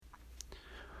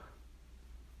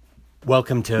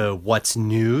Welcome to What's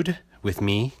Nude with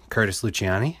me, Curtis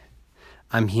Luciani.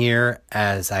 I'm here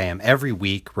as I am every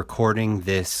week recording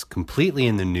this completely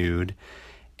in the nude,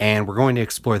 and we're going to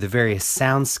explore the various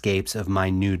soundscapes of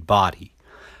my nude body.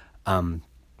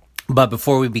 But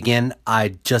before we begin,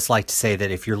 I'd just like to say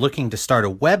that if you're looking to start a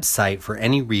website for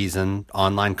any reason,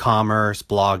 online commerce,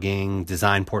 blogging,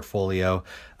 design portfolio,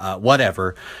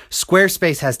 whatever,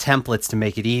 Squarespace has templates to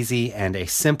make it easy and a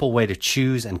simple way to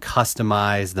choose and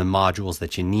customize the modules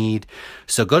that you need.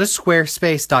 So go to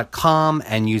squarespace.com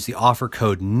and use the offer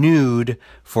code NUDE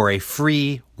for a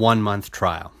free 1-month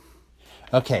trial.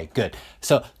 Okay, good.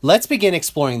 So let's begin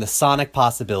exploring the sonic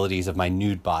possibilities of my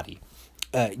nude body.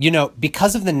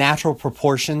 Because of the natural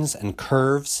proportions and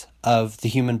curves of the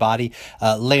human body,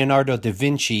 Leonardo da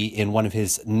Vinci, in one of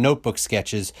his notebook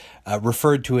sketches,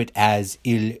 referred to it as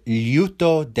il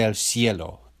liuto del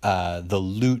cielo, the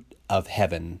lute of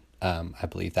heaven. I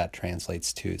believe that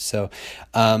translates to. So,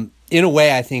 in a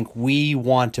way, I think we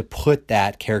want to put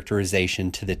that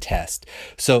characterization to the test.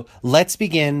 So let's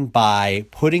begin by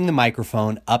putting the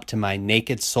microphone up to my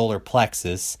naked solar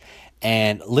plexus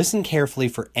and listen carefully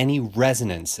for any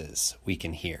resonances we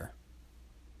can hear.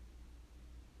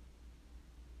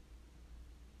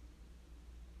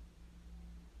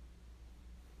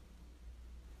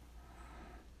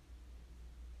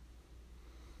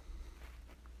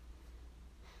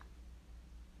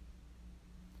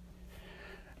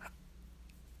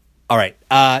 All right.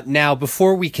 Now,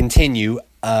 before we continue,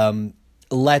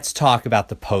 let's talk about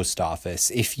the post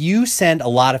office. If you send a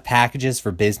lot of packages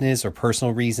for business or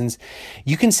personal reasons,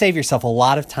 you can save yourself a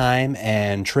lot of time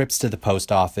and trips to the post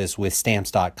office with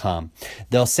stamps.com.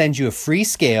 They'll send you a free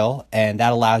scale, and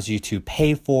that allows you to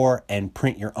pay for and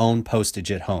print your own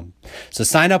postage at home. So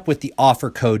sign up with the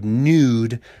offer code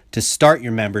NUDE to start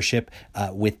your membership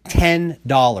with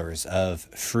 $10 of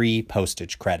free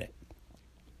postage credit.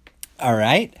 All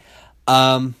right.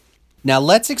 Now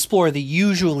let's explore the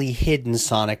usually hidden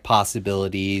sonic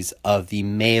possibilities of the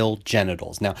male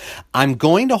genitals. Now, I'm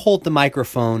going to hold the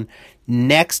microphone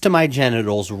next to my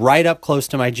genitals, right up close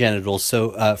to my genitals.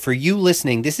 So for you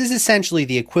listening, this is essentially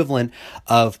the equivalent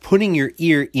of putting your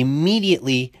ear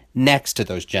immediately next to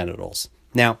those genitals.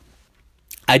 Now,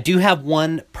 I do have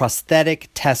one prosthetic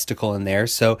testicle in there,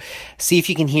 so see if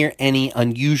you can hear any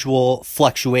unusual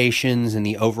fluctuations in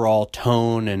the overall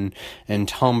tone and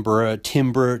timbre.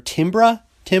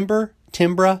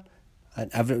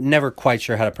 I'm never quite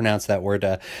sure how to pronounce that word.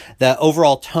 The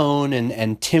overall tone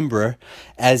and timbre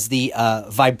as the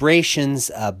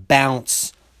vibrations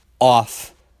bounce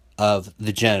off of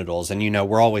the genitals. And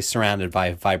we're always surrounded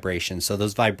by vibrations, so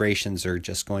those vibrations are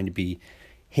just going to be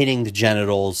hitting the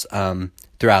genitals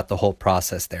throughout the whole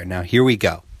process there. Now, here we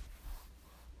go.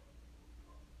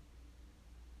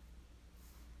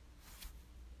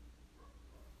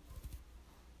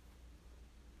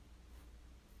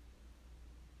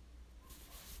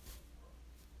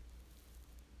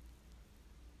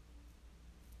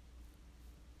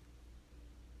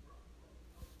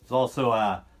 There's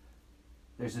also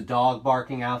there's a dog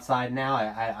barking outside now.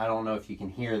 I don't know if you can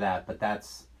hear that, but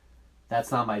that's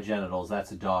not my genitals.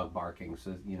 That's a dog barking.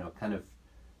 So, kind of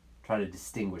try to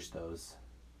distinguish those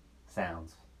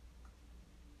sounds.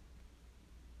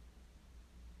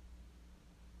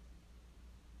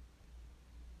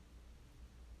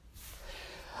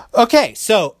 Okay,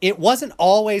 so it wasn't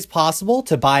always possible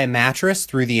to buy a mattress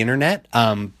through the internet.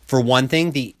 For one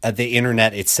thing, the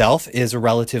internet itself is a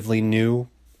relatively new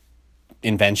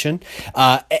invention.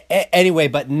 Anyway,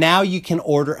 but now you can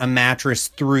order a mattress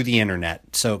through the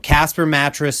internet. So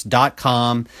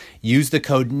CasperMattress.com, use the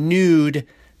code NUDE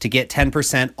to get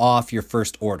 10% off your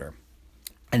first order.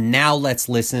 And now let's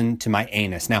listen to my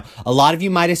anus. Now, a lot of you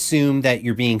might assume that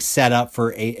you're being set up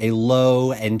for a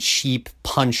low and cheap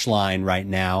punchline right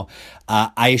now.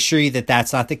 I assure you that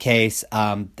that's not the case.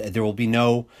 There will be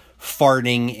no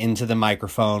farting into the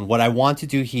microphone. What I want to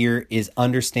do here is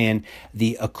understand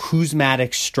the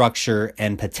acousmatic structure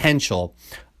and potential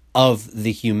of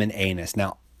the human anus.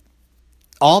 Now,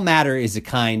 all matter is a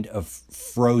kind of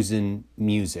frozen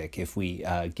music, if we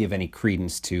give any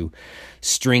credence to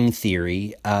string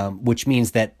theory, which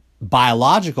means that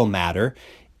biological matter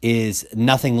is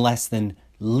nothing less than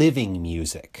living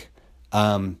music.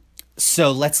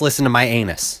 So let's listen to my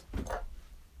anus.